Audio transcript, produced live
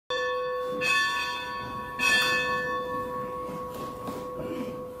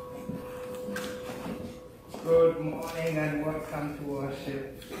morning and welcome to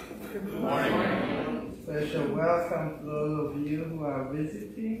worship. Good morning. Special welcome to those of you who are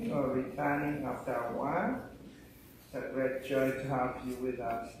visiting or returning after a while. It's a great joy to have you with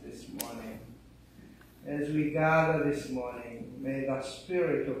us this morning. As we gather this morning, may the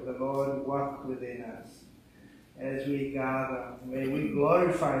Spirit of the Lord work within us. As we gather, may we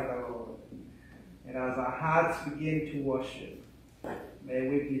glorify the Lord. And as our hearts begin to worship, may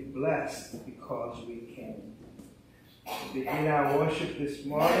we be blessed because we came. We begin our worship this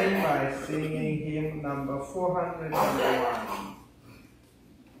morning by singing hymn number 401.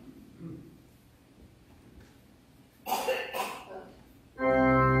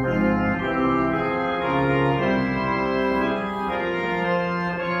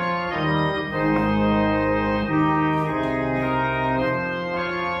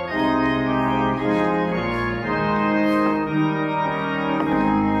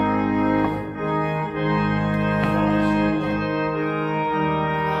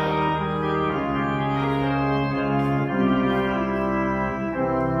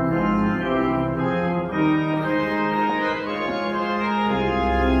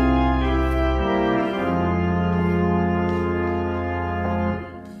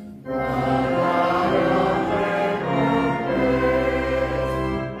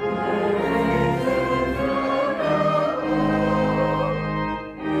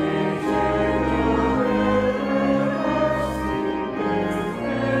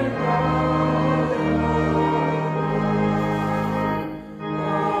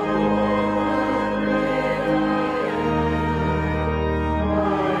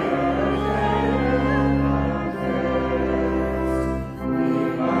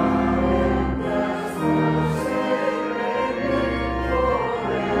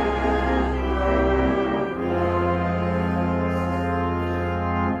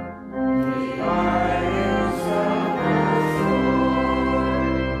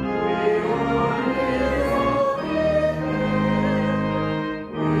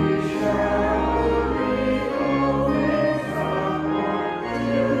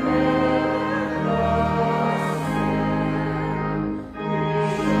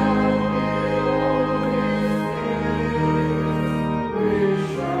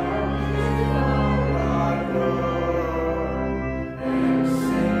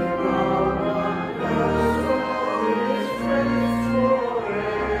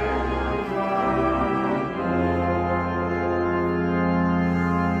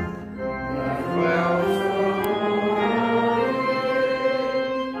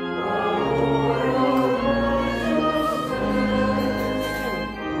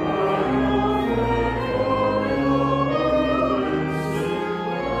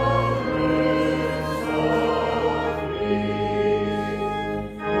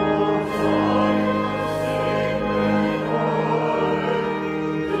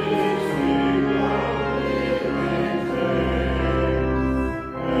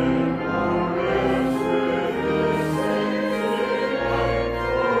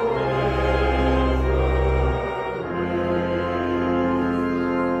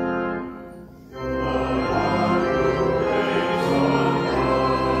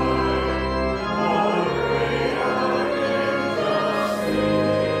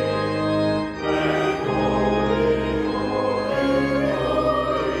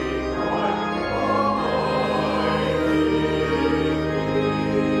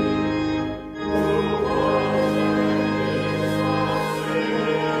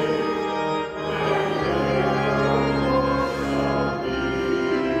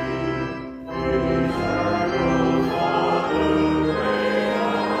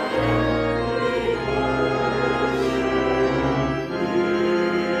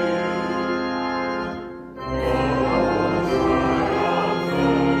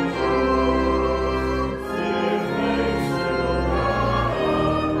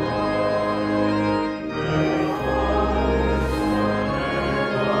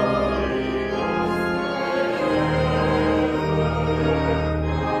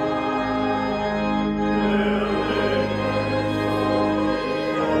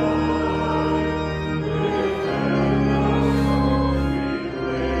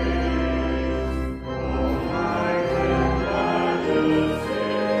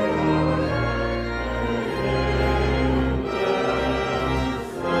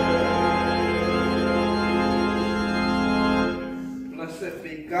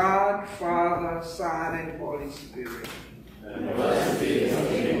 God, Father, Son, and Holy Spirit. And blessed be the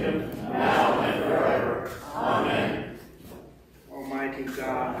kingdom, now and forever. Amen. Almighty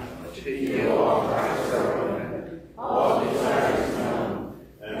God, To you all hearts are open, all desires known,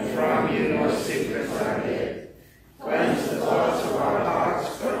 and from you no secrets are hid. Cleanse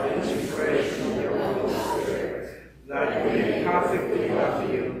we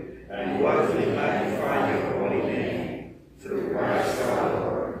love you, and worthily magnify your holy name, through Christ our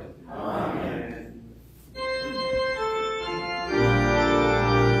Lord. Amen.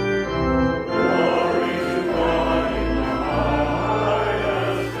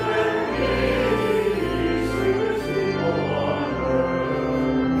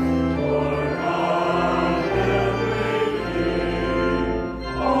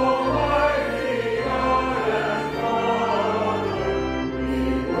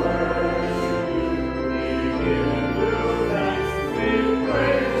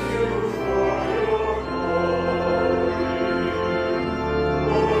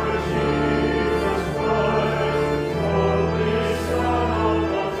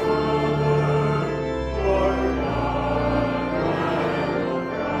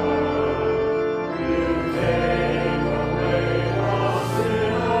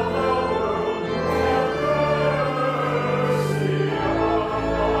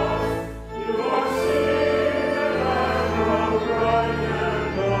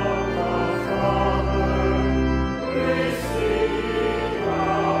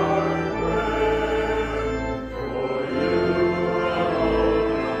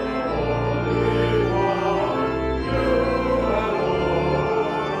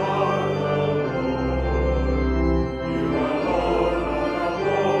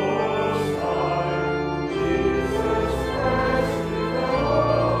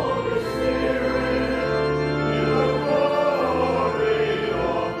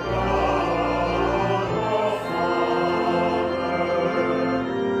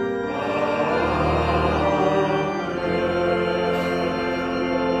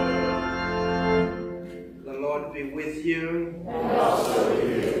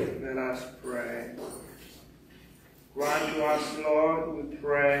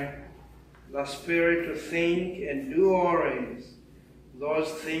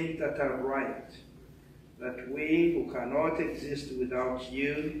 That are right, that we who cannot exist without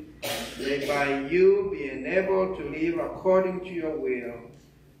you may by you be enabled to live according to your will,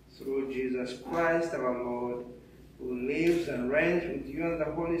 through Jesus Christ our Lord, who lives and reigns with you and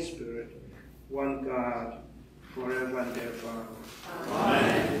the Holy Spirit, one God, forever and ever.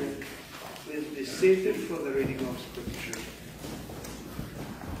 Amen. Please be seated for the reading of Scripture.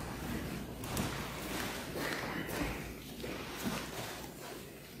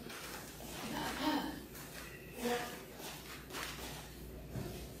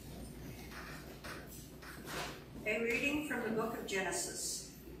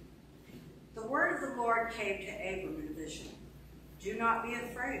 Genesis. The word of the Lord came to Abram in a vision. Do not be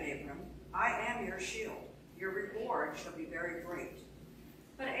afraid, Abram. I am your shield. Your reward shall be very great.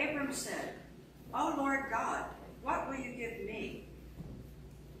 But Abram said, O Lord God, what will you give me?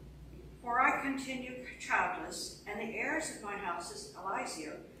 For I continue childless, and the heirs of my house is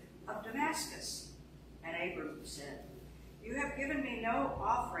Eliezer of Damascus. And Abram said, You have given me no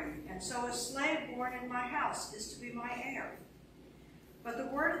offering, and so a slave born in my house is to be my heir. But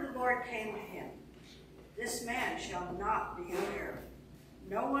the word of the Lord came to him, This man shall not be your heir.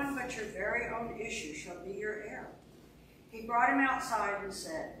 No one but your very own issue shall be your heir. He brought him outside and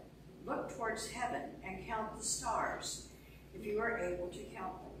said, Look towards heaven and count the stars, if you are able to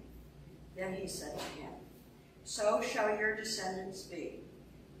count them. Then he said to him, So shall your descendants be.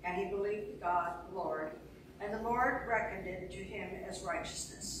 And he believed God, the Lord, and the Lord reckoned it to him as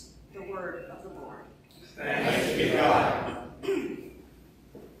righteousness. The word of the Lord. Thanks be God.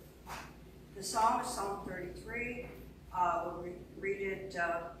 The psalm is Psalm 33. We'll read it,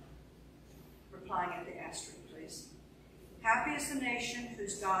 replying at the asterisk, please. Happy is the nation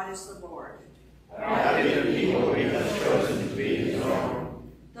whose God is the Lord. Happy the people he has chosen to be his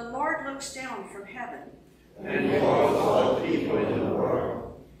own. The Lord looks down from heaven and beholds all the people in the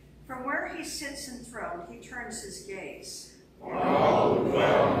world. From where he sits enthroned, he turns his gaze on all who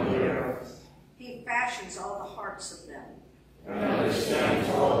dwell on the earth. He fashions all the hearts of them and understands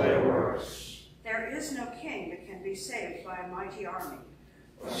all their works. There is no king that can be saved by a mighty army.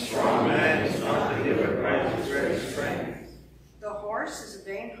 A strong man is not delivered by his great strength. The horse is a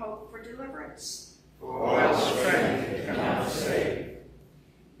vain hope for deliverance. For all strength it cannot save.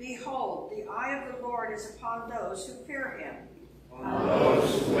 Behold, the eye of the Lord is upon those who fear him, on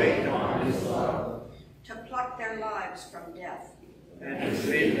those who wait on his love, to pluck their lives from death, and to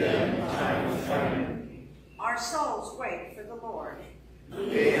feed them in time of famine. Our souls wait for the Lord.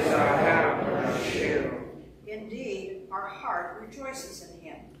 He is our help and our shield. Indeed, our heart rejoices in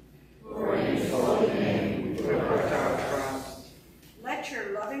him. For in his holy name we put our trust. Let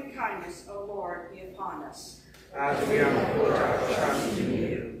your loving kindness, O Lord, be upon us, as we have put our trust in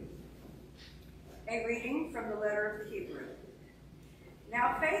you. A reading from the letter of the Hebrew.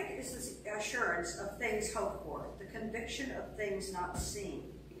 faith is the assurance of things hoped for, the conviction of things not seen.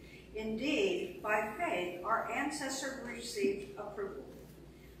 Indeed, by faith our ancestors received approval.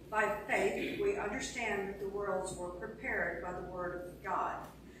 By faith we understand that the worlds were prepared by the word of God,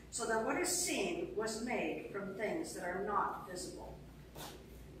 so that what is seen was made from things that are not visible.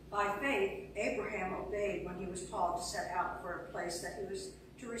 By faith Abraham obeyed when he was called to set out for a place that he was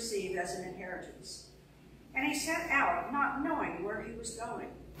to receive as an inheritance. And he set out not knowing where he was going.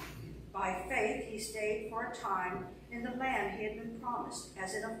 By faith he stayed for a time in the land he had been promised,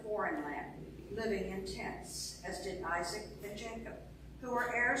 as in a foreign land, living in tents, as did Isaac and Jacob, who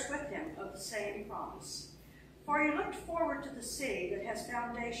were heirs with him of the same promise. For he looked forward to the city that has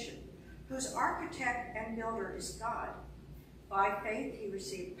foundation, whose architect and builder is God. By faith he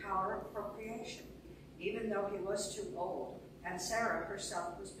received power of procreation, even though he was too old, and Sarah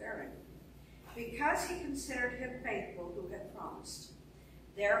herself was barren, because he considered him faithful who had promised.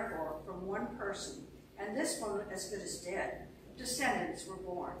 Therefore, from one person, and this one as good as dead, descendants were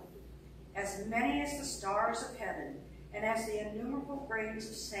born, as many as the stars of heaven, and as the innumerable grains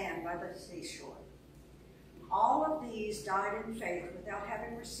of sand by the seashore. All of these died in faith without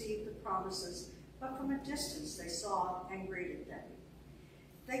having received the promises, but from a distance they saw and greeted them.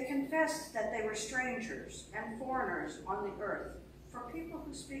 They confessed that they were strangers and foreigners on the earth, for people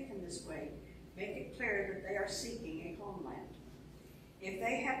who speak in this way make it clear that they are seeking a homeland. If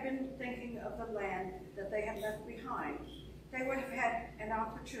they had been thinking of the land that they had left behind, they would have had an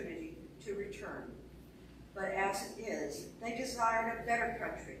opportunity to return. But as it is, they desired a better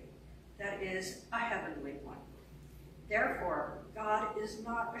country, that is, a heavenly one. Therefore, God is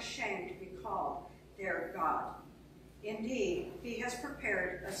not ashamed to be called their God. Indeed, he has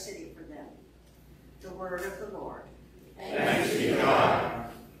prepared a city for them. The word of the Lord. Thanks be to God.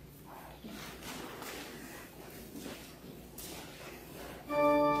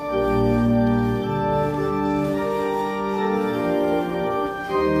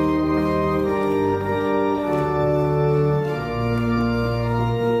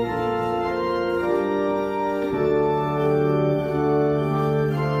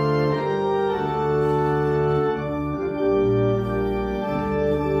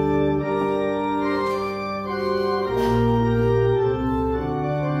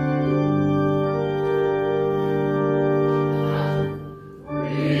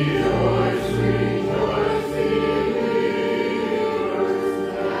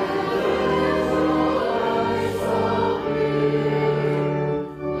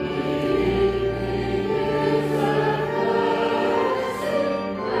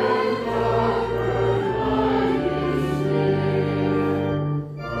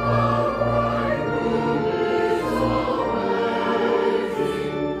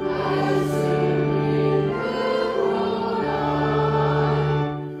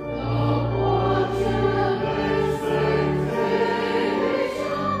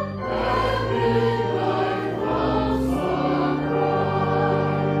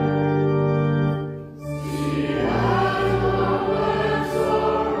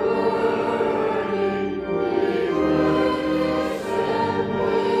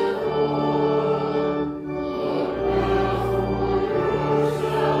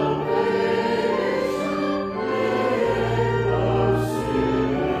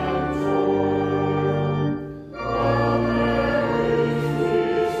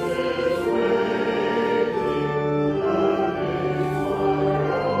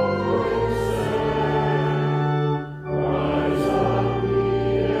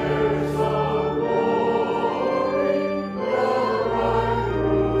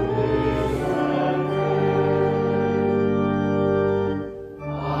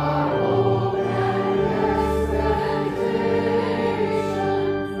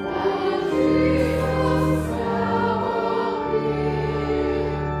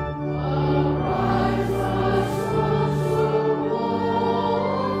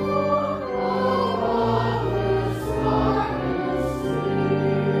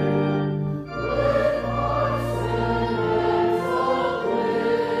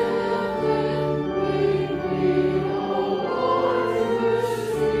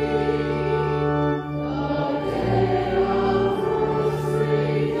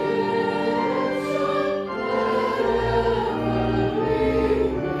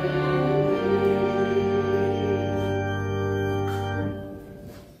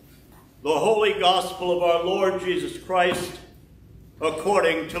 Gospel of our Lord Jesus Christ,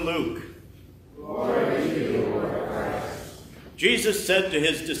 according to Luke. Glory to you, Lord Christ. Jesus said to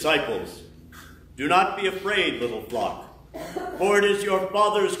his disciples, "Do not be afraid, little flock, for it is your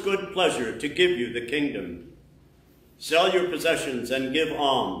Father's good pleasure to give you the kingdom. Sell your possessions and give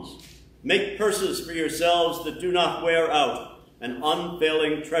alms. Make purses for yourselves that do not wear out, an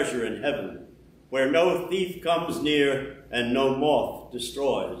unfailing treasure in heaven, where no thief comes near and no moth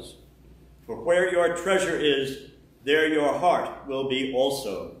destroys. For where your treasure is, there your heart will be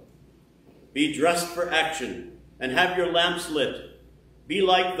also. Be dressed for action and have your lamps lit. Be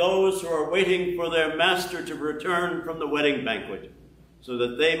like those who are waiting for their master to return from the wedding banquet, so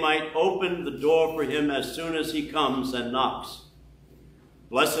that they might open the door for him as soon as he comes and knocks.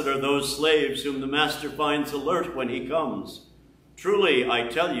 Blessed are those slaves whom the master finds alert when he comes. Truly, I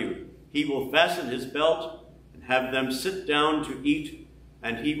tell you, he will fasten his belt and have them sit down to eat,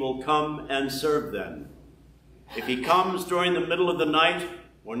 and he will come and serve them. If he comes during the middle of the night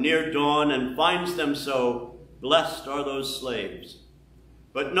or near dawn and finds them so, blessed are those slaves.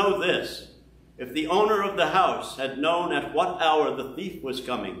 But know this, if the owner of the house had known at what hour the thief was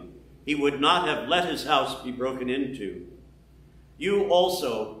coming, he would not have let his house be broken into. You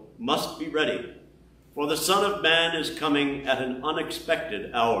also must be ready, for the Son of Man is coming at an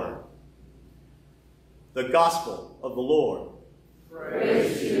unexpected hour. The Gospel of the Lord.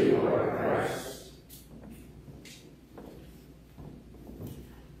 Praise to you, Lord Christ.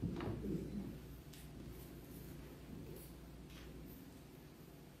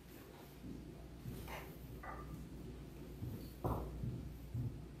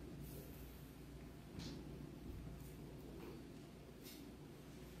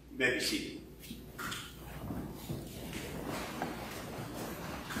 You may be seated.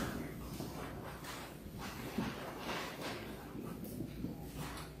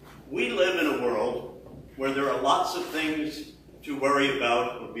 We live in a world where there are lots of things to worry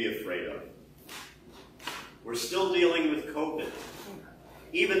about or be afraid of. We're still dealing with COVID,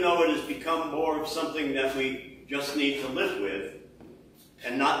 even though it has become more of something that we just need to live with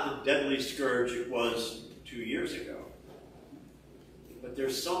and not the deadly scourge it was 2 years ago. But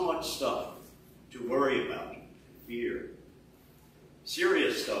there's so much stuff to worry about, fear.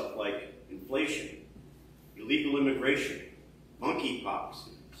 Serious stuff like inflation, illegal immigration, monkeypox,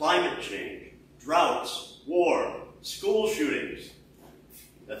 climate change, droughts, war, school shootings,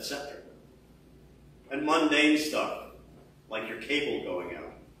 etc. And mundane stuff like your cable going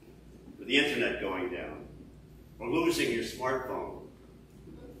out, or the internet going down, or losing your smartphone,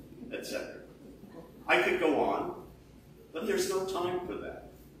 etc. I could go on, but there's no time for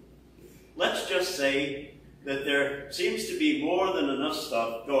that. Let's just say that there seems to be more than enough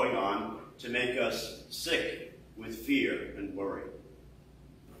stuff going on to make us sick with fear and worry.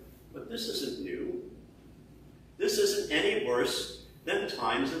 But this isn't new. This isn't any worse than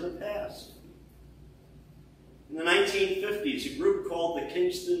times in the past. In the 1950s, a group called the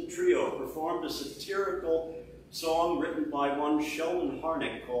Kingston Trio performed a satirical song written by one Sheldon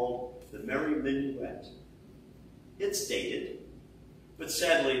Harnick called The Merry Minuet. It's dated, but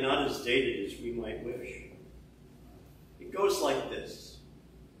sadly not as dated as we might wish. It goes like this.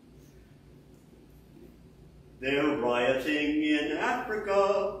 They're rioting in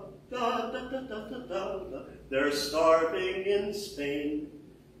Africa, da, da, da, da, da, da, da. They're starving in Spain,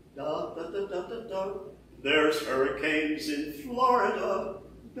 da, da, da, da, da, da. There's hurricanes in Florida,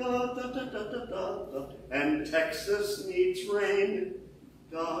 da, da, da, da, da, da, da. And Texas needs rain,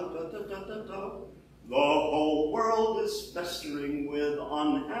 da, da, da, da, da, da. The whole world is festering with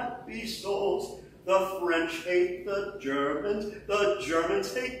unhappy souls. The French hate the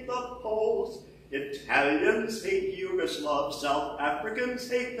Germans hate the Poles. Italians hate Yugoslavs, South Africans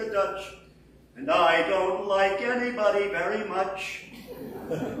hate the Dutch, and I don't like anybody very much.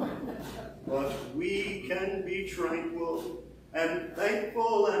 But we can be tranquil and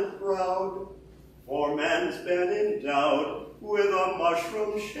thankful and proud, for man's been endowed with a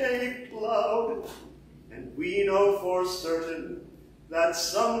mushroom-shaped cloud. And we know for certain that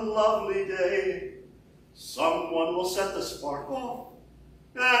some lovely day, someone will set the spark off,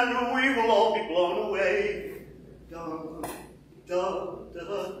 and we will all be blown away. Da, da, da,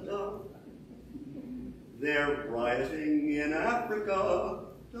 da, da. They're rioting in Africa.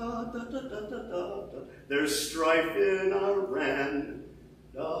 Da, da, da, da, da, da, da. There's strife in Iran.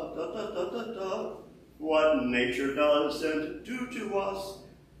 Da, da, da, da, da, da. What nature doesn't do to us,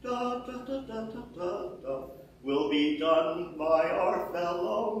 da, da, da, da, da, da, da, will be done by our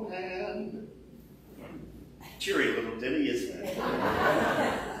fellow man. Cheery little ditty, isn't it?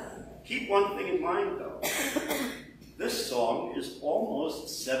 Keep one thing in mind, though. This song is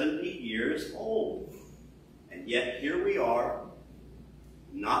almost 70 years old, and yet here we are,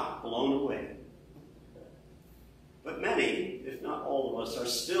 not blown away. But many, if not all of us, are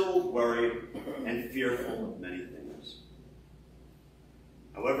still worried and fearful of many things.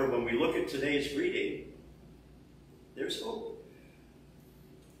 However, when we look at today's reading, There's hope.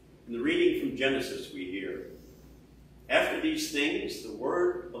 In the reading from Genesis we hear, after these things, the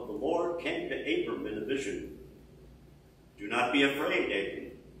word of the Lord came to Abram in a vision. Do not be afraid,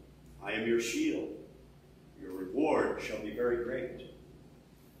 Abram. I am your shield. Your reward shall be very great.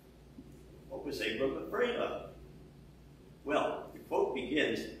 What was Abram afraid of? Well, the quote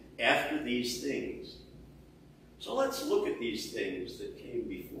begins, after these things. So let's look at these things that came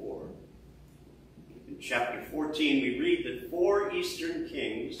before. In chapter 14, we read that 4 eastern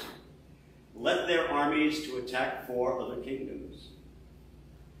kings led their armies to attack 4 other kingdoms.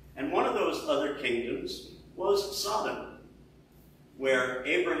 And one of those other kingdoms was Sodom, where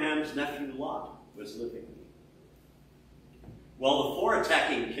Abraham's nephew Lot was living. Well, the 4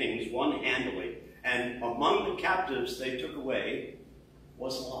 attacking kings won handily, and among the captives they took away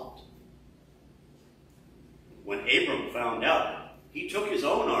was Lot. When Abram found out, he took his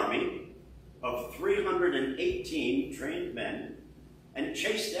own army of 318 trained men and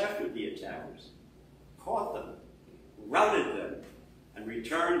chased after the attackers, caught them, routed them, and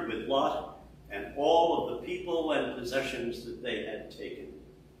returned with Lot and all of the people and possessions that they had taken.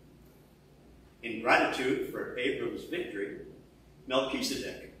 In gratitude for Abram's victory,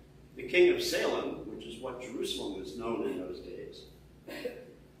 Melchizedek, the king of Salem, which is what Jerusalem was known in those days,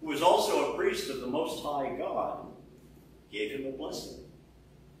 who was also a priest of the Most High God, gave him a blessing.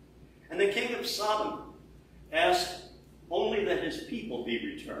 And the king of Sodom asked only that his people be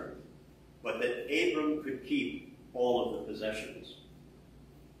returned, but that Abram could keep all of the possessions.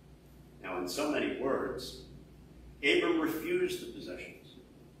 Now, in so many words, Abram refused the possessions.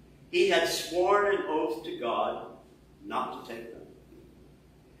 He had sworn an oath to God not to take them.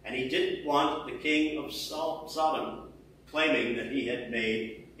 And he didn't want the king of Sodom claiming that he had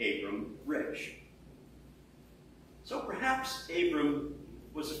made Abram rich. So perhaps Abram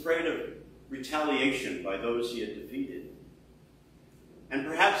was afraid of retaliation by those he had defeated. And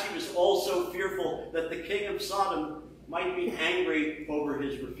perhaps he was also fearful that the king of Sodom might be angry over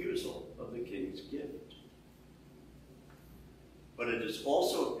his refusal of the king's gift. But it is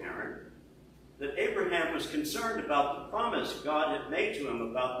also apparent that Abraham was concerned about the promise God had made to him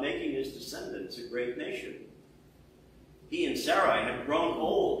about making his descendants a great nation. He and Sarai had grown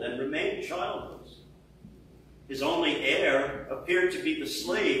old and remained childless. His only heir appeared to be the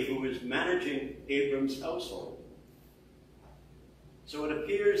slave who was managing Abram's household. So it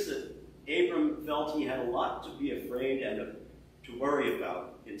appears that Abram felt he had a lot to be afraid and to worry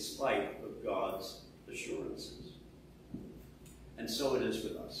about in spite of God's assurances. And so it is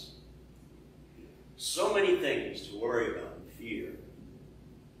with us. So many things to worry about and fear.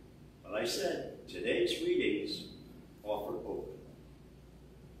 But I said, today's readings offer hope.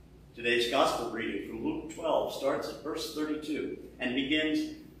 Today's gospel reading from Luke 12 starts at verse 32 and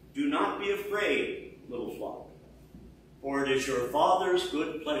begins, "Do not be afraid, little flock, for it is your Father's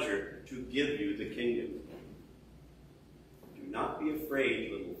good pleasure to give you the kingdom." Do not be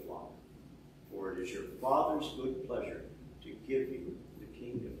afraid, little flock, for it is your Father's good pleasure to give you the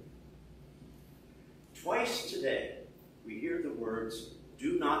kingdom. Twice today, we hear the words,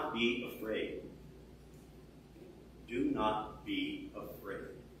 "Do not be afraid." Do not be afraid.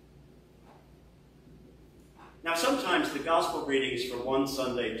 Now, sometimes the gospel readings from one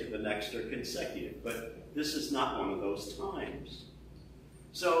Sunday to the next are consecutive, but this is not one of those times.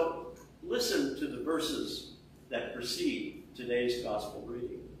 So, listen to the verses that precede today's gospel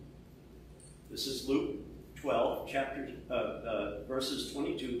reading. This is Luke 12, verses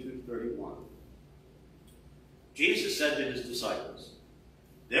 22 through 31. Jesus said to his disciples,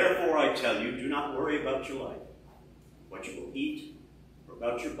 "Therefore I tell you, do not worry about your life, what you will eat, or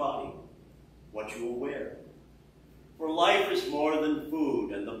about your body, what you will wear. For life is more than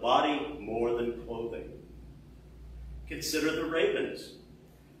food, and the body more than clothing. Consider the ravens.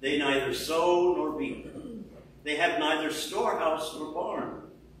 They neither sow nor reap. They have neither storehouse nor barn,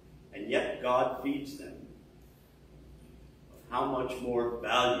 and yet God feeds them. Of how much more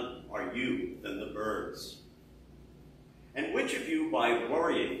value are you than the birds? And which of you, by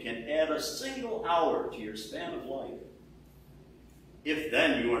worrying, can add a single hour to your span of life? If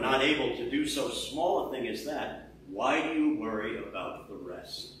then you are not able to do so small a thing as that, why do you worry about the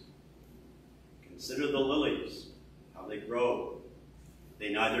rest? Consider the lilies, how they grow.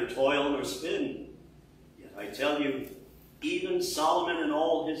 They neither toil nor spin. Yet I tell you, even Solomon in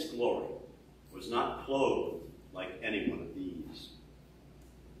all his glory was not clothed like any one of these.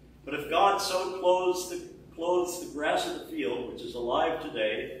 But if God so clothes the grass of the field, which is alive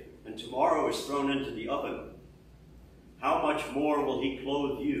today and tomorrow is thrown into the oven, how much more will he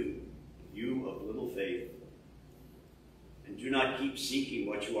clothe you, you of little faith? And do not keep seeking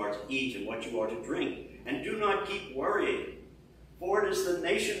what you are to eat and what you are to drink, And do not keep worrying, for it is the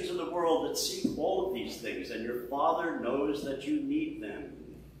nations of the world that seek all of these things, and your Father knows that you need them.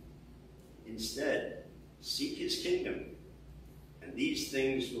 Instead, seek his kingdom, and these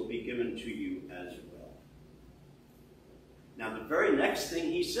things will be given to you as well. Now, the very next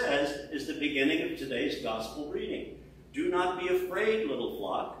thing he says is the beginning of today's gospel reading. Do not be afraid, little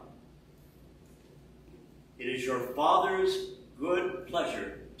flock. It is your Father's good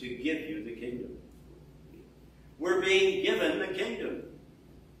pleasure to give you the kingdom. We're being given the kingdom.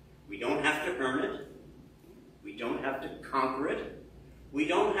 We don't have to earn it. We don't have to conquer it. We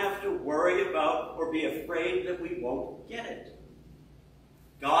don't have to worry about or be afraid that we won't get it.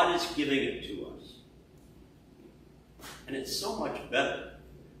 God is giving it to us. And it's so much better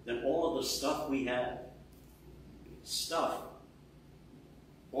than all of the stuff we have. Stuff.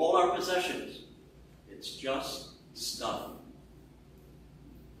 All our possessions. It's just stuff.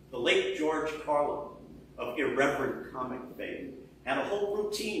 The late George Carlin of irreverent comic fame had a whole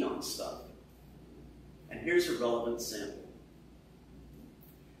routine on stuff. And here's a relevant sample.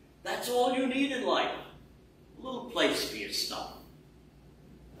 That's all you need in life. A little place for your stuff.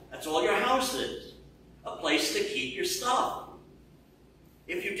 That's all your house is. A place to keep your stuff.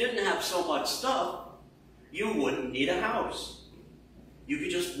 If you didn't have so much stuff, you wouldn't need a house. You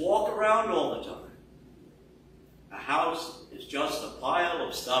could just walk around all the time. A house is just a pile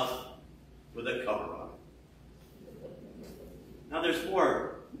of stuff with a cover on it. Now there's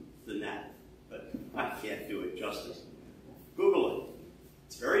more than that, but I can't do it justice. Google it.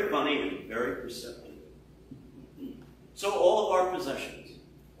 It's very funny and very perceptive. So all of our possessions,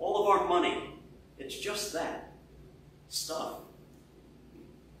 all of our money, it's just that, stuff.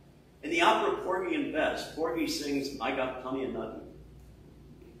 In the opera Porgy and Bess, Porgy sings, "I got plenty of nothing."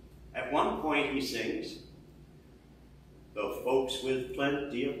 At one point he sings, "Though folks with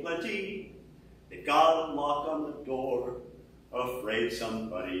plenty of plenty, they got a lock on the door, afraid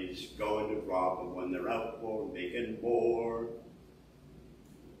somebody's going to rob them when they're out for making more."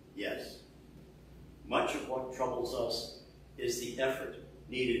 Yes, much of what troubles us is the effort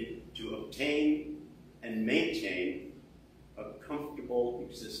needed to obtain and maintain a comfortable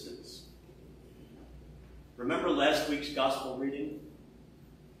existence. Remember last week's gospel reading?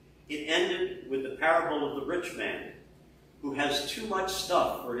 It ended with the parable of the rich man who has too much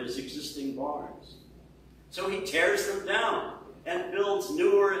stuff for his existing barns. So he tears them down and builds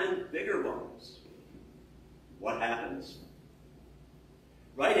newer and bigger ones. What happens?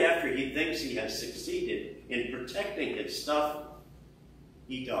 Right after he thinks he has succeeded in protecting his stuff,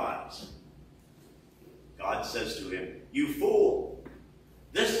 he dies. God says to him, "You fool!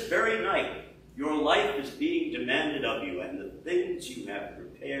 This very night your life is being demanded of you, and the things you have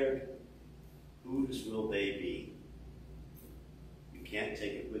prepared, whose will they be? You can't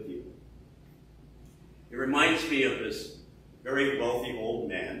take it with you." It reminds me of this very wealthy old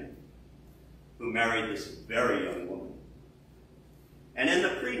man who married this very young woman. And in the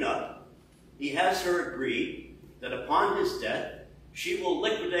prenup, he has her agree that upon his death, she will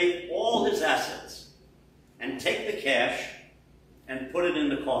liquidate all his assets and take the cash and put it in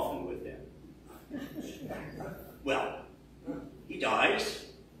the coffin with him. Well, he dies,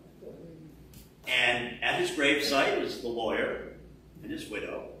 and at his gravesite is the lawyer and his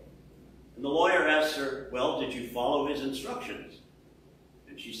widow. And the lawyer asks her, "Well, did you follow his instructions?"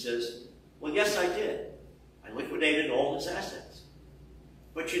 And she says, "Well, yes, I did. I liquidated all his assets.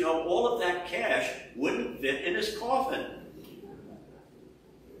 But you know, all of that cash wouldn't fit in his coffin.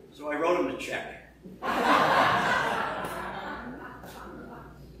 So I wrote him a check."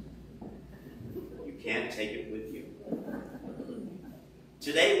 You can't take it with you.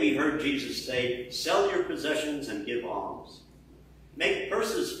 Today we heard Jesus say, "Sell your possessions and give alms. Make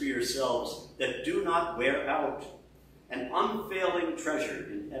purses for yourselves that do not wear out, an unfailing treasure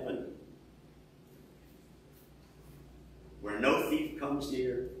in heaven, where no thief comes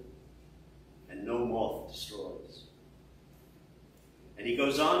near and no moth destroys." And he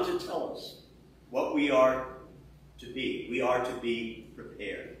goes on to tell us what we are to be. We are to be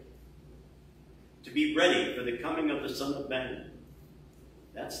prepared, to be ready for the coming of the Son of Man.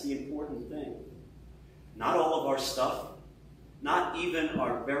 That's the important thing. Not all of our stuff, not even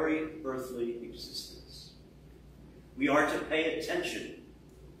our very earthly existence. We are to pay attention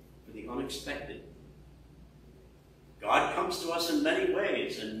for the unexpected. God comes to us in many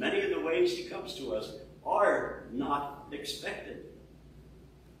ways, and many of the ways he comes to us are not expected.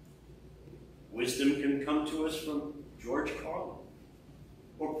 Wisdom can come to us from George Carlin,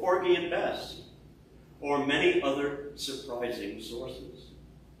 or Porgy and Bess, or many other surprising sources.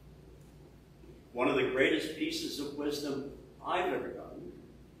 One of the greatest pieces of wisdom I've ever gotten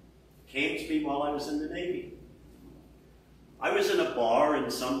came to me while I was in the Navy. I was in a bar in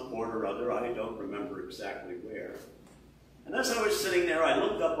some port or other, I don't remember exactly where. And as I was sitting there, I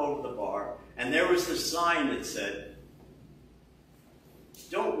looked up over the bar, and there was this sign that said,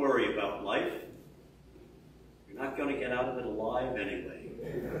 "Don't worry about life. You're not going to get out of it alive anyway."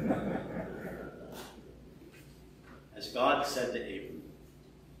 As God said to Abram,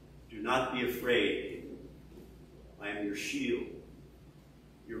 "Do not be afraid, Abram. I am your shield.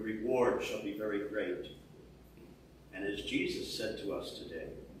 Your reward shall be very great." And as Jesus said to us today,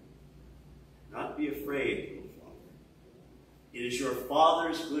 "Do not be afraid, little flock. It is your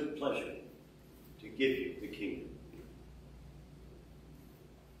Father's good pleasure to give you the kingdom."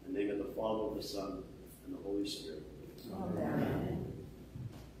 In the name of the Father, the Son, and the Holy Spirit. Amen.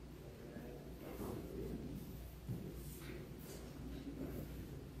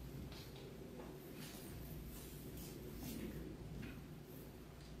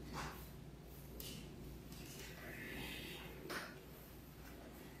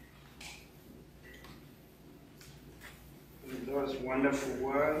 With those wonderful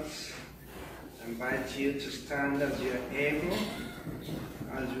words, I invite you to stand as you are able,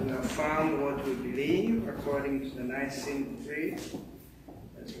 as we affirm what we believe according to the Nicene Creed,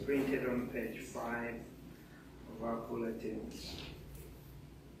 as printed on page 5 of our bulletins.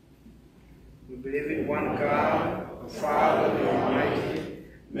 We believe in one God, the Father, the Almighty,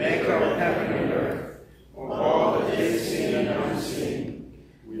 maker of heaven and earth, of all that is seen and unseen.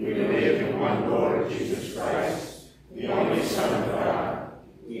 We believe in one Lord Jesus Christ, the only Son of God,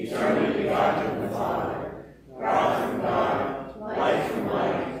 eternally begotten of the Father, God from God, light from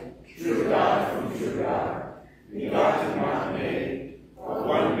light, true God from true God, begotten, not made, of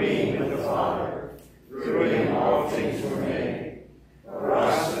one being with the Father. Through him all things were made. For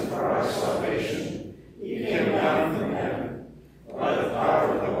us and for our salvation, he came down from heaven. By the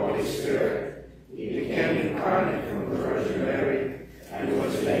power of the Holy Spirit, he became incarnate from the Virgin Mary and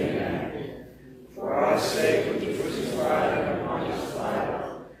was made man. For our sake, was crucified under Pontius Pilate.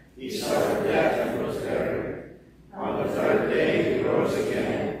 He suffered death and was buried. On the third day he rose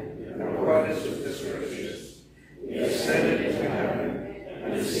again, in accordance with the Scriptures. He ascended into heaven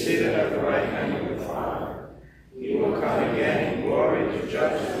and is seated at the right hand of the Father. He will come again in glory to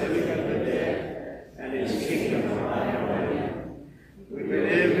judge the living and the dead, and his kingdom will have no end. We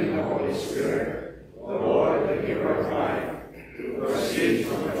believe in the Holy Spirit, the Lord, the giver of life, who proceeds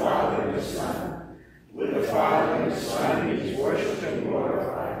from the Father and the Son. With the Father and the Son he is worshipped and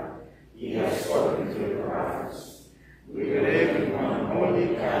glorified. He has spoken through the prophets. We believe in one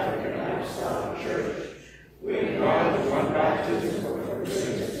holy Catholic and Apostolic Church. We acknowledge one baptism for the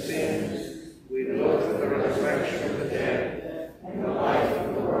forgiveness of sins. We look for the resurrection of the dead and the life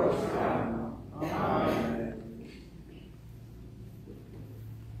of the world to come. Amen.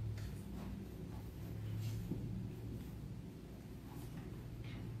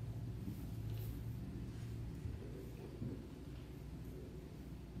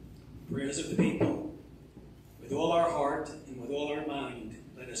 Prayers of the people. With all our heart and with all our mind,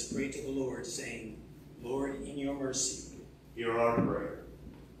 let us pray to the Lord, saying, Lord, in your mercy, Hear our prayer.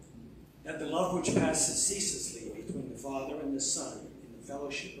 that the love which passes ceaselessly between the Father and the Son in the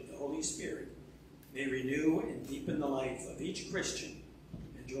fellowship of the Holy Spirit may renew and deepen the life of each Christian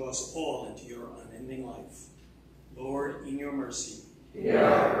and draw us all into your unending life. Lord, in your mercy, Hear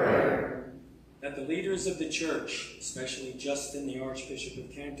our prayer. that the leaders of the Church, especially Justin, the Archbishop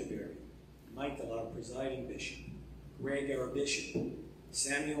of Canterbury, Michael, our presiding bishop, Greg, our bishop,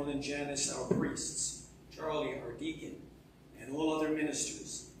 Samuel and Janice, our priests, Charlie, our deacon, and all other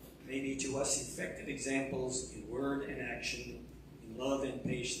ministers, may be to us effective examples in word and action, in love and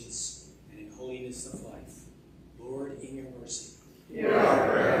patience, and in holiness of life. Lord, in your mercy. Hear our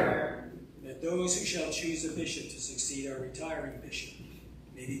prayer. That those who shall choose a bishop to succeed our retiring bishop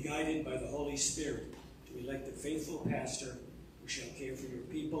may be guided by the Holy Spirit to elect a faithful pastor who shall care for your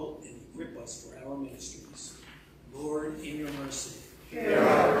people and equip us for our ministries. Lord, in your mercy. Hear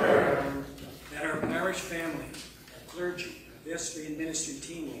our prayer. That our parish family, our clergy, our vestry and ministry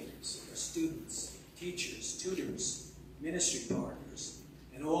team leaders, our students, teachers, tutors, ministry partners,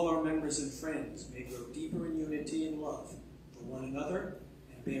 and all our members and friends may grow deeper in unity and love for one another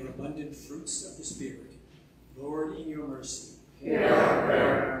and bear abundant fruits of the Spirit. Lord, in your mercy. Hear our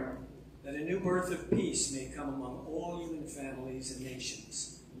prayer. That a new birth of peace may come among all human families and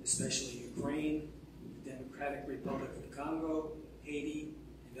nations, especially Ukraine, the Democratic Republic of Congo, Haiti,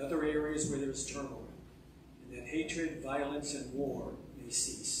 and other areas where there is turmoil, and that hatred, violence, and war may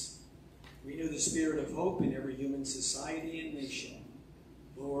cease. Renew the spirit of hope in every human society and nation.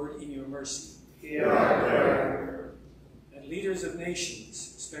 Lord, in your mercy. Hear our prayer. That leaders of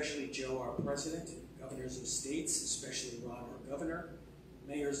nations, especially Joe, our president, governors of states, especially Ron, our governor,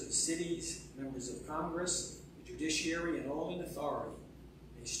 mayors of cities, members of Congress, the judiciary, and all in authority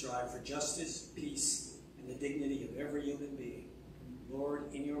may strive for justice, peace, and the dignity of every human being.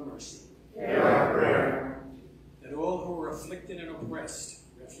 Lord, in your mercy, hear our prayer. That all who are afflicted and oppressed,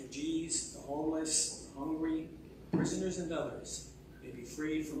 refugees, the homeless, the hungry, prisoners, and others, may be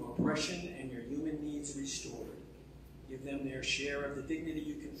freed from oppression and your human needs restored. Give them their share of the dignity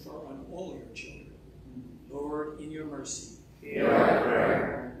you confer on all your children. Lord, in your mercy, hear our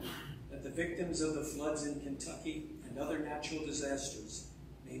prayer. That the victims of the floods in Kentucky and other natural disasters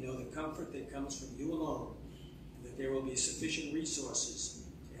may know the comfort that comes from you alone, and that there will be sufficient resources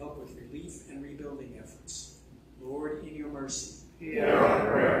to help with relief and rebuilding efforts. Lord, in your mercy, hear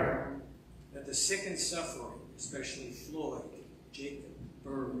our prayer. That the sick and suffering, especially Floyd, Jacob,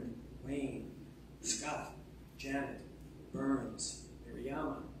 Bird, Wayne, Scott, Janet, Burns,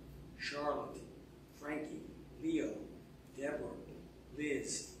 Miriama, Charlotte, Frankie, Leo, Deborah,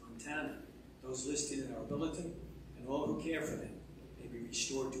 Liz, Montana, those listed in our bulletin, and all who care for them, may be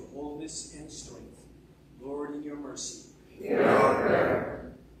restored to wholeness and strength. Lord, in your mercy, hear our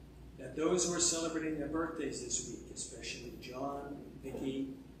prayer. That those who are celebrating their birthdays this week, especially John,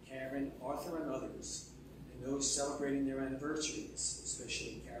 Vicky, Karen, Arthur, and others, and those celebrating their anniversaries,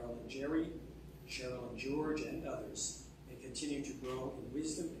 especially Carol and Jerry, Cheryl and George, and others, may continue to grow in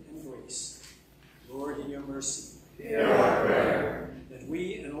wisdom and grace. Lord, in your mercy, hear our prayer. That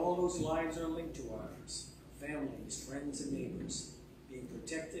we and all whose lives are linked to ours, families, friends, and neighbors, being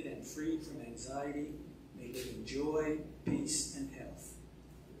protected and freed from anxiety, may live in joy, peace, and health.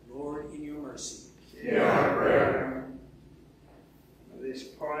 Lord, in your mercy, hear our prayer. At this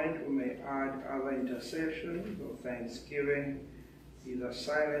point, we may add other intercessions or thanksgiving, either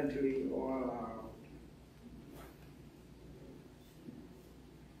silently or aloud.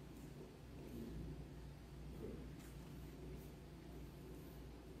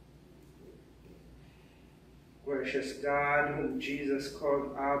 Gracious God, whom Jesus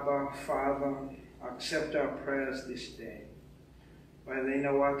called Abba, Father, accept our prayers this day. By the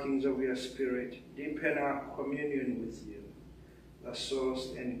inner workings of your Spirit, deepen our communion with you, the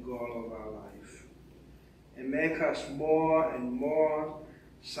source and goal of our life, and make us more and more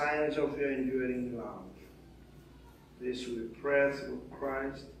signs of your enduring love. This we pray through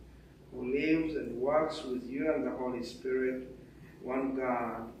Christ, who lives and works with you and the Holy Spirit, one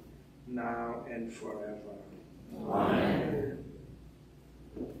God, now and forever. Amen.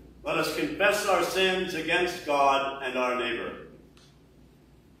 Let us confess our sins against God and our neighbor.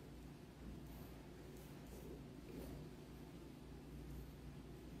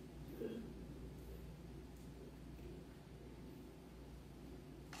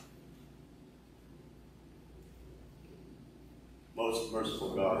 Most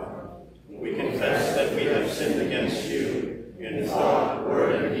merciful God, we confess that we have sinned against you in thought,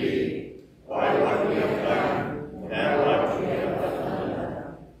 word, and deed, by what we have done and what we have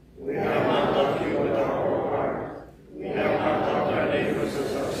done. We have not loved you with our whole heart. We have not loved our neighbors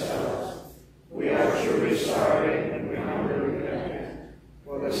as ourselves. We are truly sorry, and we humbly repent.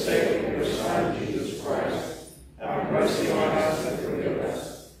 For the sake of your Son, Jesus Christ, have mercy on us and forgive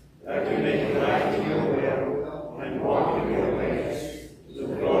us, that we may delight in your will and walk in your ways, to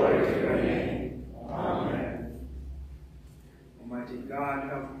the glory of your name. Amen. Almighty God,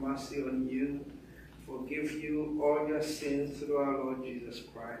 have mercy on you, forgive you all your sins through our Lord Jesus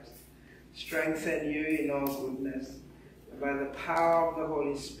Christ, strengthen you in all goodness, and by the power of the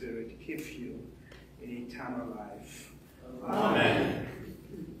Holy Spirit, keep you in eternal life. Amen.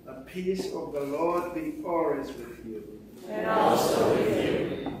 The peace of the Lord be always with you. And also with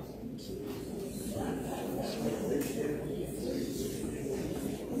you.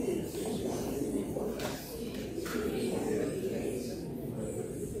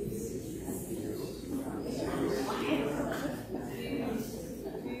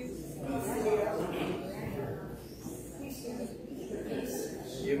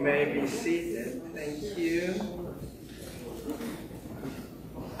 You may be seated. Thank you.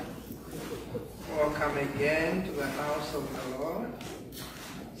 Welcome again to the house of the Lord.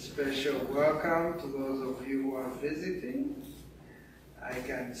 Special welcome to those of you who are visiting. I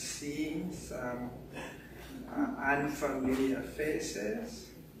can see some unfamiliar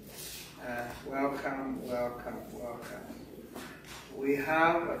faces. Welcome, welcome, welcome. We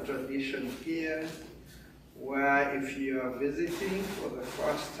have a tradition here where if you are visiting for the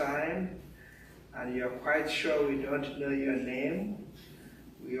first time and you're quite sure we don't know your name,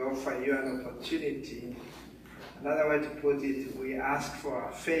 we offer you an opportunity. Another way to put it, we ask for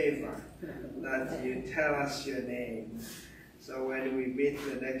a favor that you tell us your name So when we meet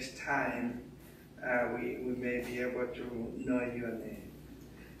the next time, we may be able to know your name.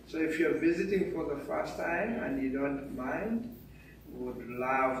 So if you're visiting for the first time and you don't mind, we would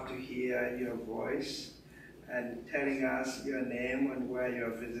love to hear your voice and telling us your name and where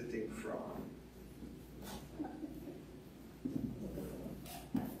you're visiting from.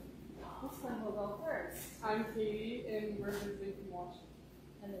 This one will go first. I'm Katie, and we're visiting from Washington.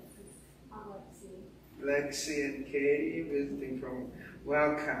 And this is Lexi. Lexi and Katie visiting from.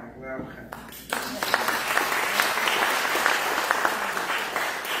 Welcome, welcome.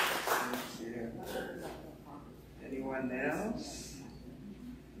 Thank you. Anyone else?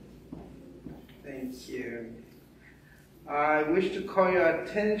 Thank you. I wish to call your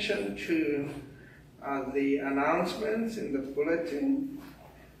attention to the announcements in the bulletin.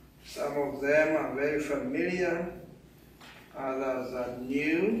 Some of them are very familiar, others are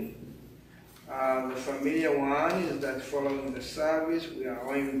new. The familiar one is that following the service, we are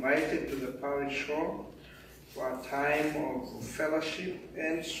all invited to the parish hall for a time of fellowship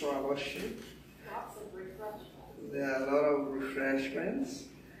and swallowship. Lots of refreshments. There are a lot of refreshments.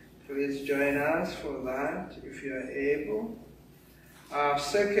 Please join us for that if you are able.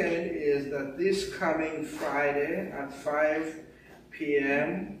 Second is that this coming Friday at 5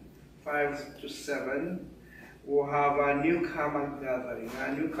 p.m., 5 to 7, we'll have a newcomer gathering.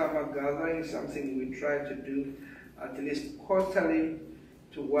 A newcomer gathering is something we try to do at least quarterly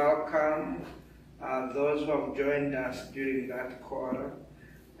to welcome those who have joined us during that quarter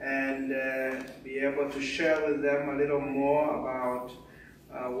and be able to share with them a little more about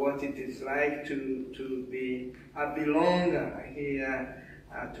what it is like to be a belonger here,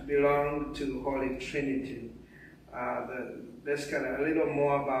 to belong to Holy Trinity. Basically, a little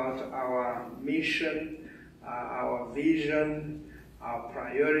more about our mission, our vision, our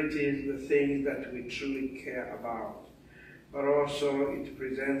priorities, the things that we truly care about. But also, it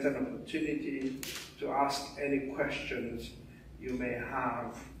presents an opportunity to ask any questions you may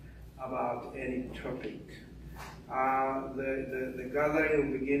have about any topic. The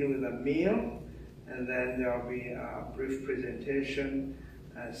gathering will begin with a meal, and then there will be a brief presentation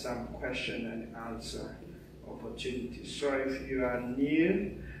and some question and answer opportunities. So if you are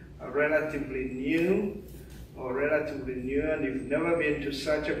new, relatively new, and you've never been to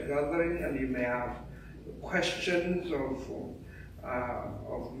such a gathering, and you may have questions of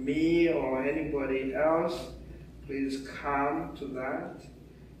me or anybody else, please come to that,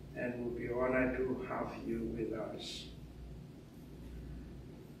 and we'll be honored to have you with us.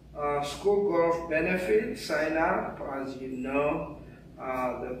 School golf benefit sign up. As you know,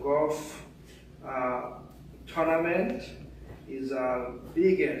 the golf tournament is our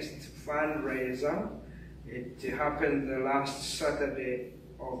biggest fundraiser. It happened the last Saturday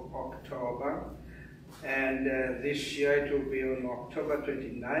of October, and this year it will be on October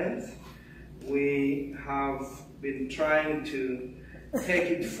 29th. We have been trying to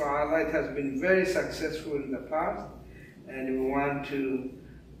take it further. It has been very successful in the past, and we want to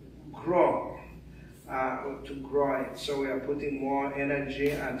grow it. So we are putting more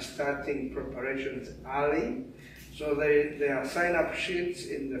energy and starting preparations early. So there are sign-up sheets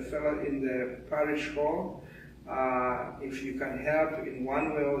in the parish hall. If you can help in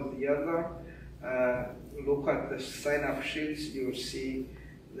one way or the other, look at the sign-up sheets. You'll see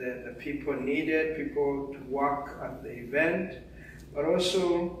the people needed, people to work at the event, but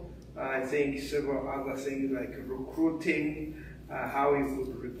also I think several other things like recruiting, how you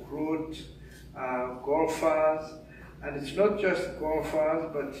could recruit golfers. And it's not just golfers,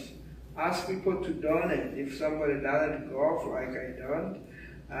 but ask people to donate. If somebody doesn't golf like I don't,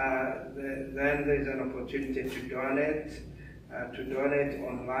 then there's an opportunity to donate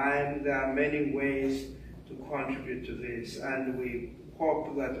online. There are many ways to contribute to this, and we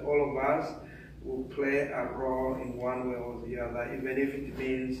hope that all of us will play a role in one way or the other, even if it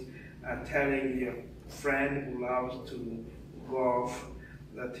means telling your friend who loves to golf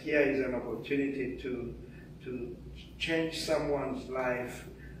that here is an opportunity to change someone's life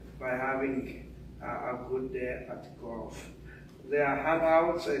by having a good day at golf. There are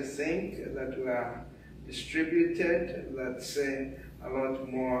handouts, I think, that were distributed that say a lot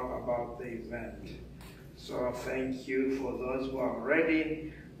more about the event. So thank you for those who are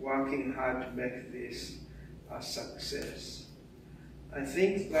already working hard to make this a success. I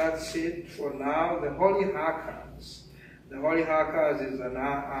think that's it for now. The Holy Hackers. The Holy Hackers is a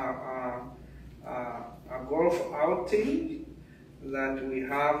golf outing that we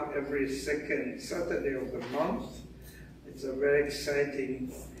have every second Saturday of the month. It's a very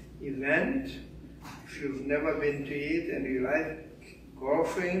exciting event. If you've never been to it and you like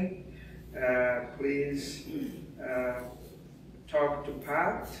golfing, please talk to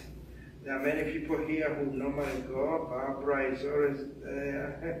Pat. There are many people here who normally go. Barbara is always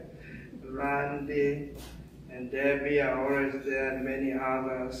there. Randy and Debbie are always there, and many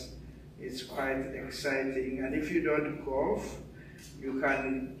others. It's quite exciting. And if you don't golf, you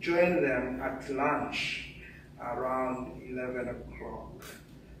can join them at lunch around 11 o'clock.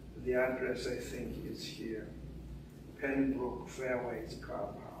 The address, I think, is here. Penbrook Fairways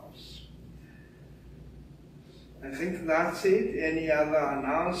Clubhouse. I think that's it. Any other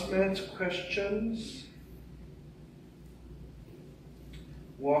announcements, questions?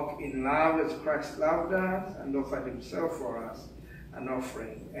 Walk in love as Christ loved us and offered himself for us, an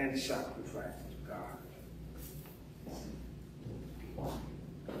offering and sacrifice to God.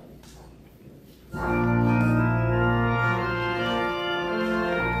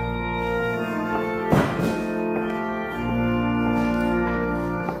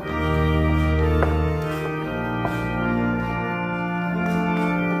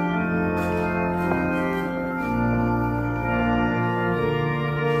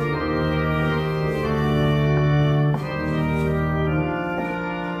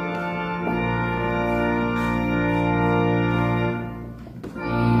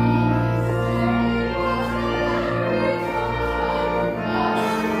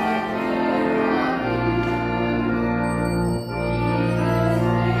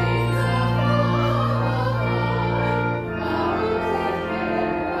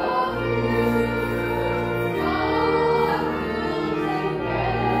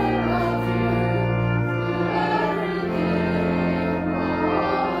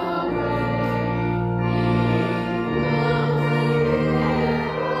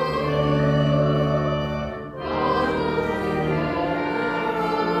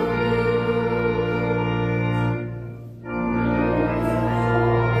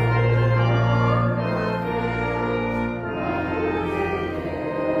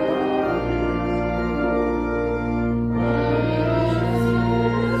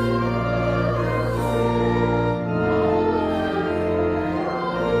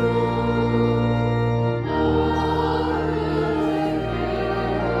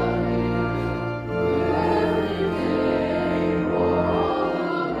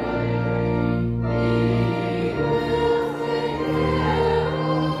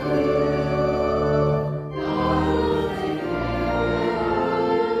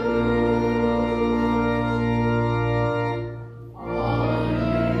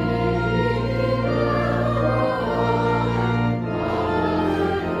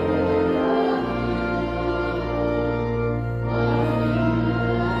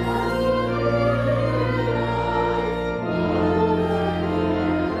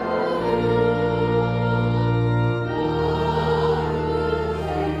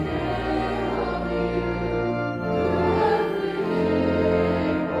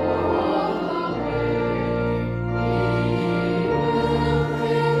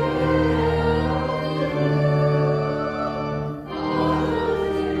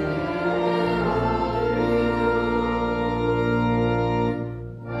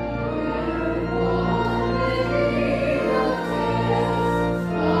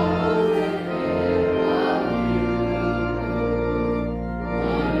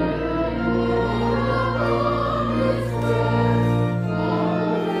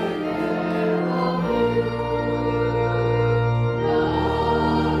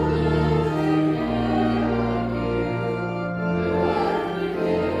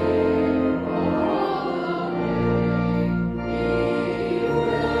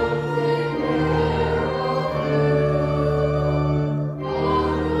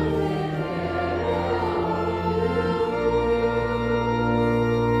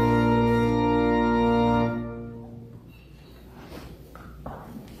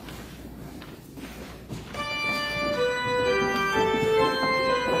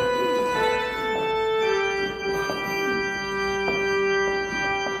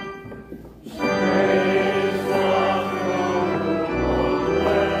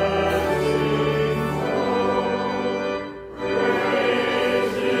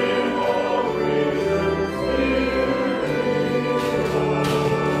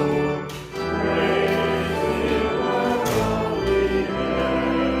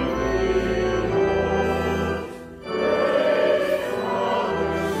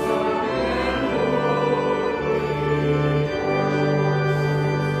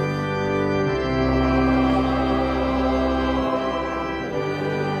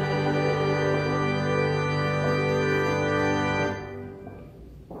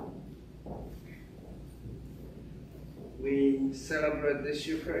 We celebrate this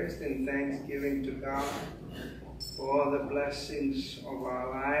Eucharist in thanksgiving to God for all the blessings of our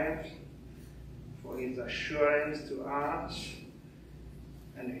lives, for his assurance to us,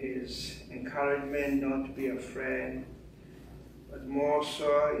 and his encouragement not to be afraid, but more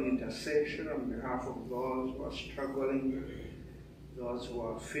so in intercession on behalf of those who are struggling, those who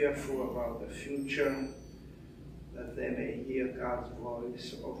are fearful about the future, that they may hear God's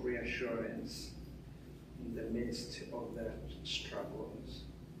voice of reassurance in the midst of their struggles.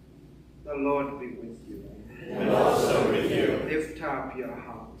 The Lord be with you. And also with you. Lift up your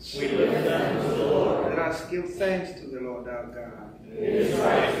hearts. We lift them to the Lord. Let us give thanks to the Lord our God. It is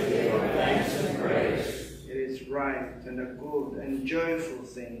right to give thanks and praise. It is right and a good and joyful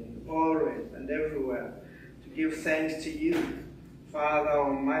thing, always and everywhere, to give thanks to you, Father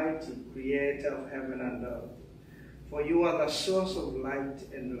Almighty, creator of heaven and earth. For you are the source of light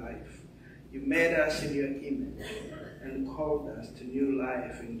and life. You made us in your image and called us to new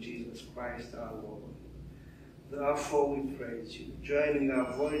life in Jesus Christ our Lord. Therefore we praise you, joining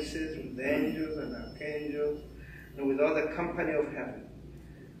our voices with angels and archangels and with all the company of heaven,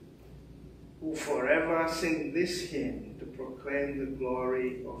 who forever sing this hymn to proclaim the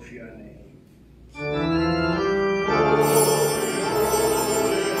glory of your name.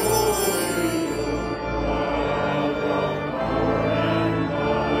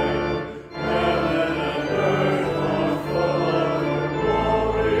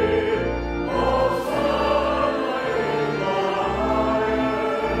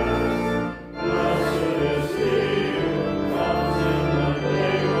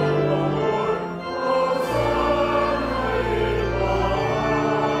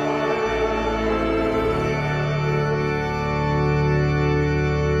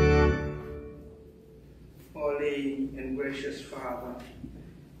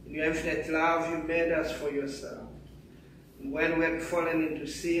 For yourself. And when we had fallen into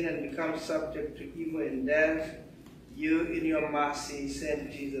sin and become subject to evil and death, you in your mercy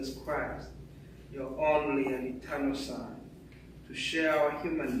sent Jesus Christ, your only and eternal Son, to share our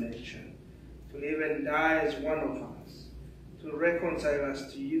human nature, to live and die as one of us, to reconcile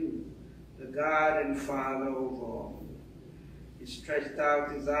us to you, the God and Father of all. He stretched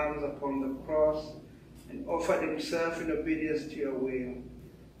out his arms upon the cross and offered himself in obedience to your will,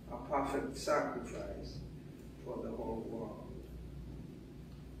 a perfect sacrifice for the whole world.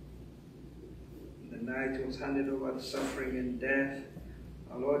 The night he was handed over to suffering and death,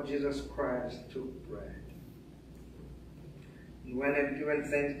 our Lord Jesus Christ took bread. And when he had given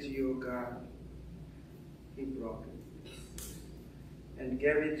thanks to you, God, he broke it and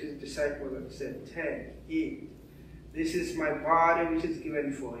gave it to his disciples and said, "Take, eat. This is my body which is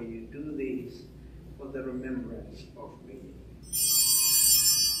given for you. Do this for the remembrance of me."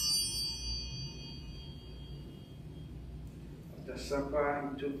 After supper,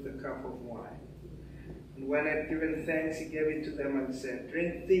 he took the cup of wine. And when he had given thanks, he gave it to them and said,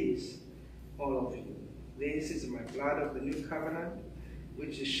 "Drink this, all of you. This is my blood of the new covenant,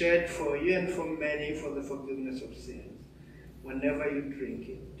 which is shed for you and for many for the forgiveness of sins. Whenever you drink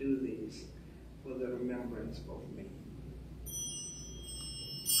it, do this for the remembrance of me."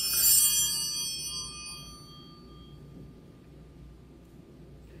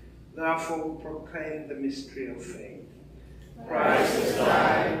 Therefore, we proclaim the mystery of faith. Christ has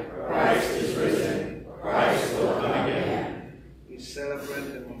died, Christ is risen, Christ will come again. We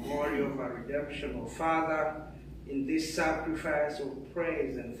celebrate the memorial of our redemption, O Father, in this sacrifice of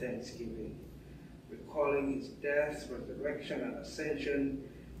praise and thanksgiving. Recalling his death, resurrection, and ascension,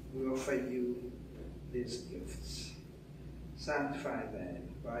 we offer you these gifts. Sanctify them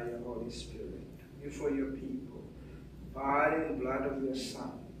by your Holy Spirit. You for your people, body and blood of your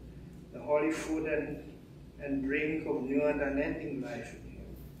Son, the holy food and drink of new and unending life in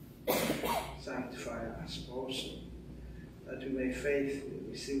him. Sanctify us also, that we may faithfully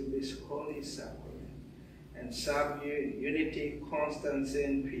receive this holy sacrament and serve you in unity, constancy,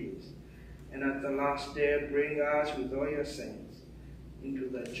 and peace, and at the last day bring us with all your saints into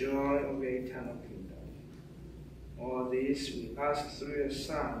the joy of your eternal kingdom. All this we ask through your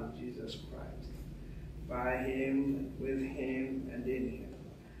Son, Jesus Christ, by him, with him, and in him,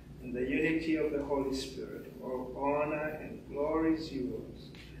 in the unity of the Holy Spirit. All honor and glory is yours,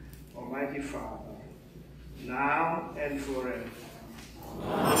 Almighty Father, now and forever.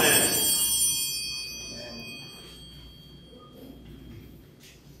 Amen. Amen.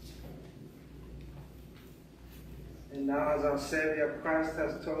 And now, as our Savior Christ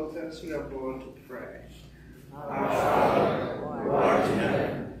has taught us, we are bold to pray. Our Father, who art in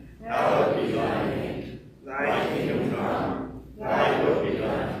heaven, hallowed be thy name. Thy kingdom come, thy will be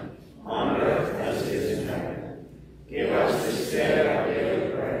done, on earth as it is in heaven. Give us this day our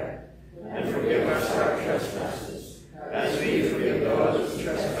daily bread, and forgive us our trespasses,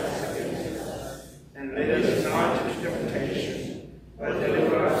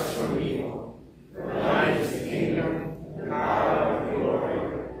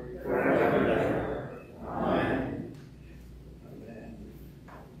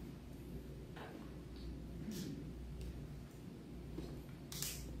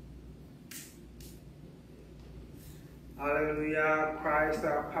 Hallelujah. Christ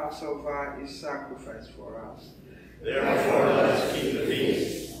our Passover is sacrificed for us. Therefore let us keep the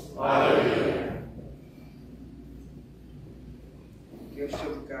feast. Hallelujah. Gifts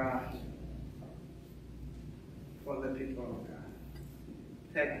of God for the people of God.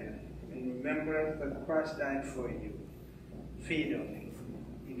 Take them in remembrance that Christ died for you. Feed on it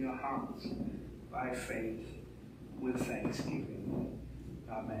in your hearts by faith with thanksgiving.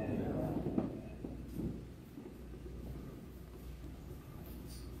 Amen.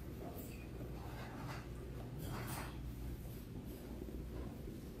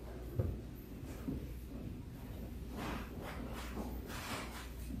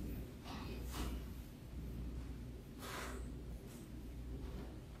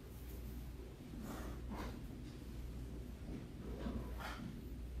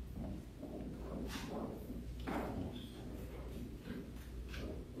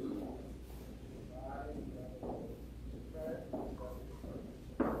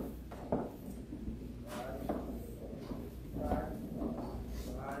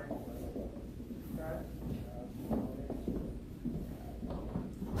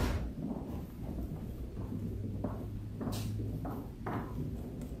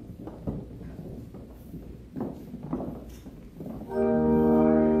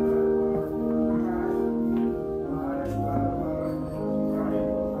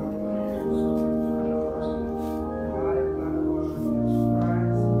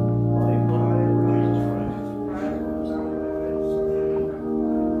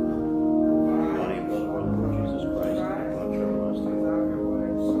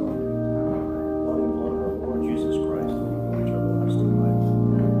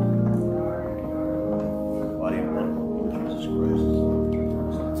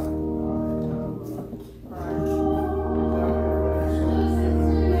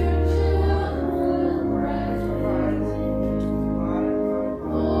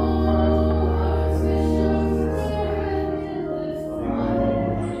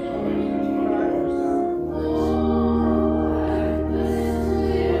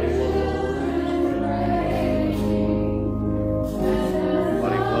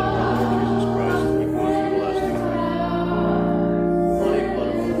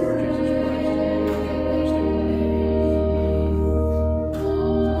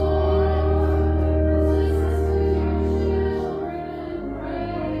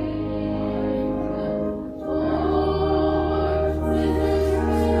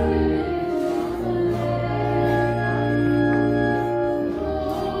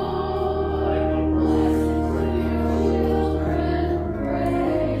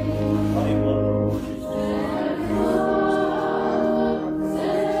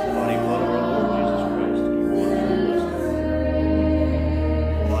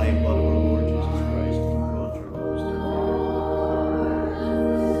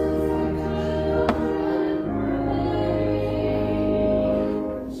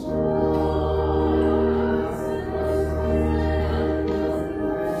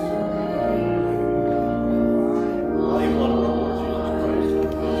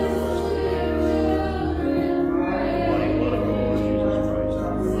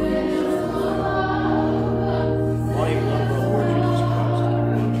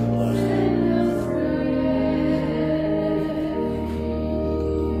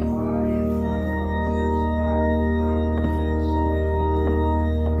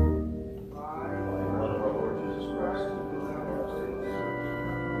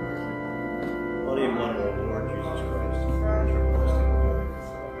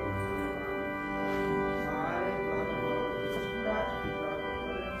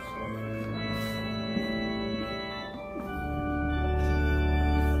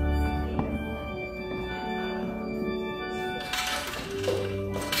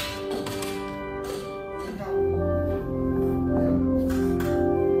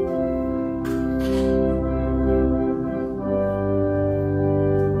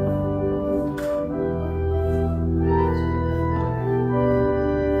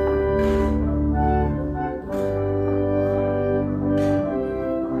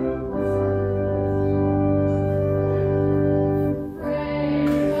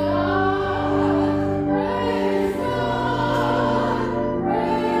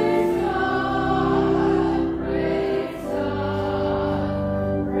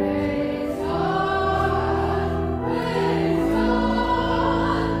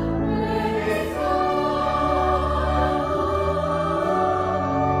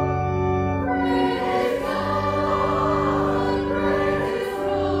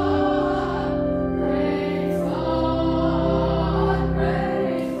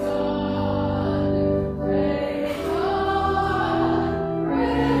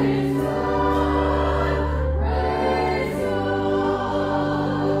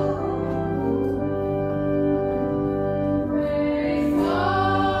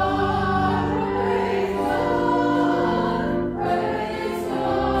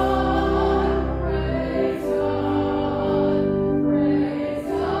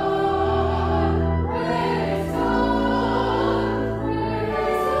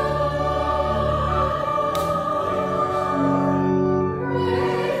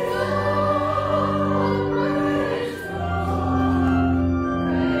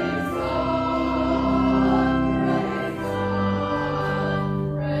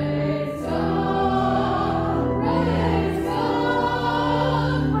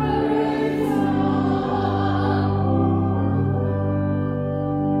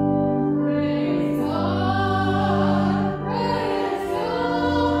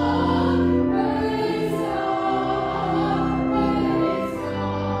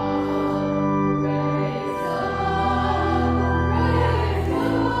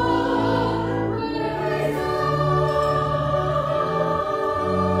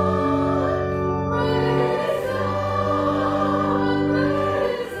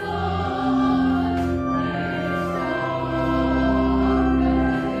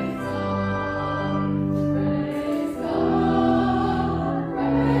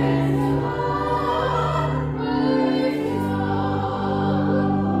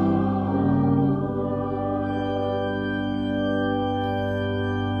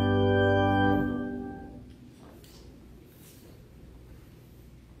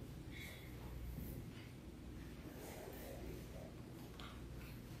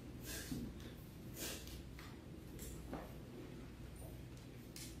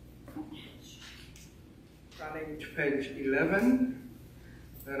 Turning to page 11,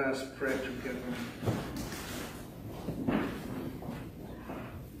 let us pray together.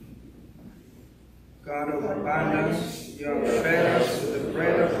 God of abundance, you have fed us with the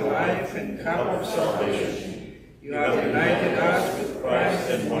bread of life and cup of salvation. You have united us with Christ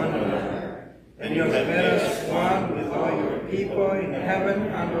and one another, and you have made us one with all your people in heaven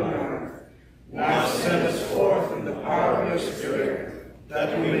and on earth. Now send us forth in the power of your Spirit,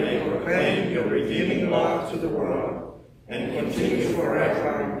 that we may proclaim your redeeming love to the world, and continue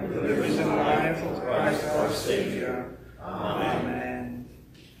forever in the risen life of Christ our Savior. Amen.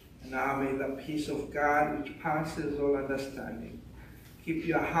 And now may the peace of God, which passes all understanding, keep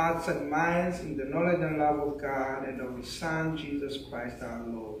your hearts and minds in the knowledge and love of God and of His Son, Jesus Christ our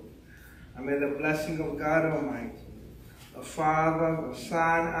Lord. And may the blessing of God Almighty, the Father, the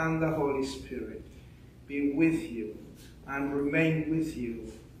Son, and the Holy Spirit be with you and remain with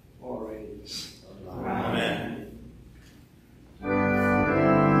you always. Amen.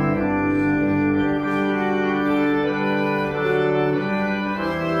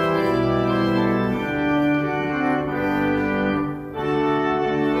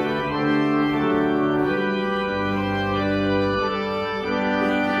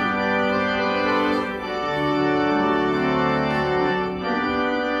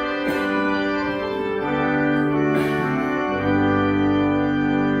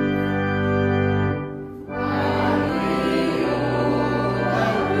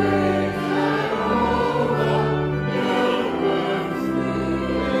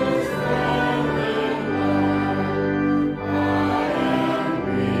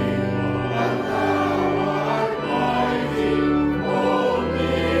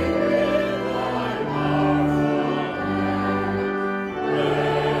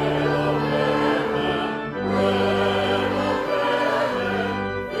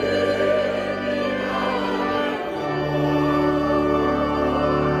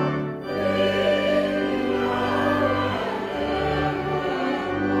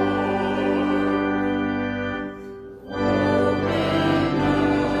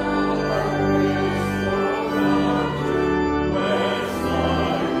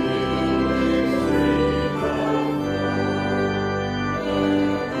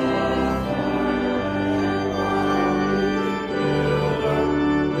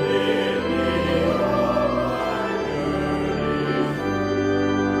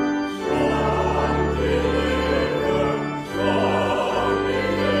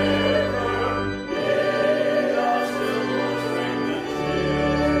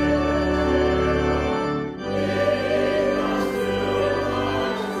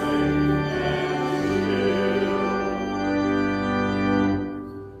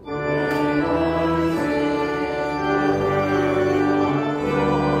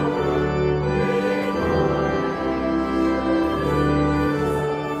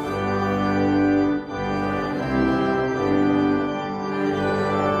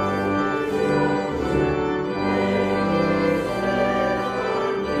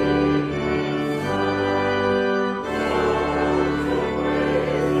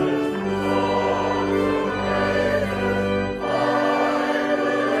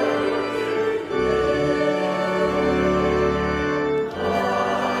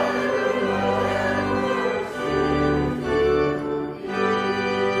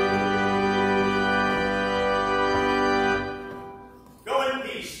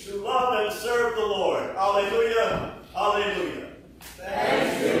 Hallelujah. Hallelujah. Thank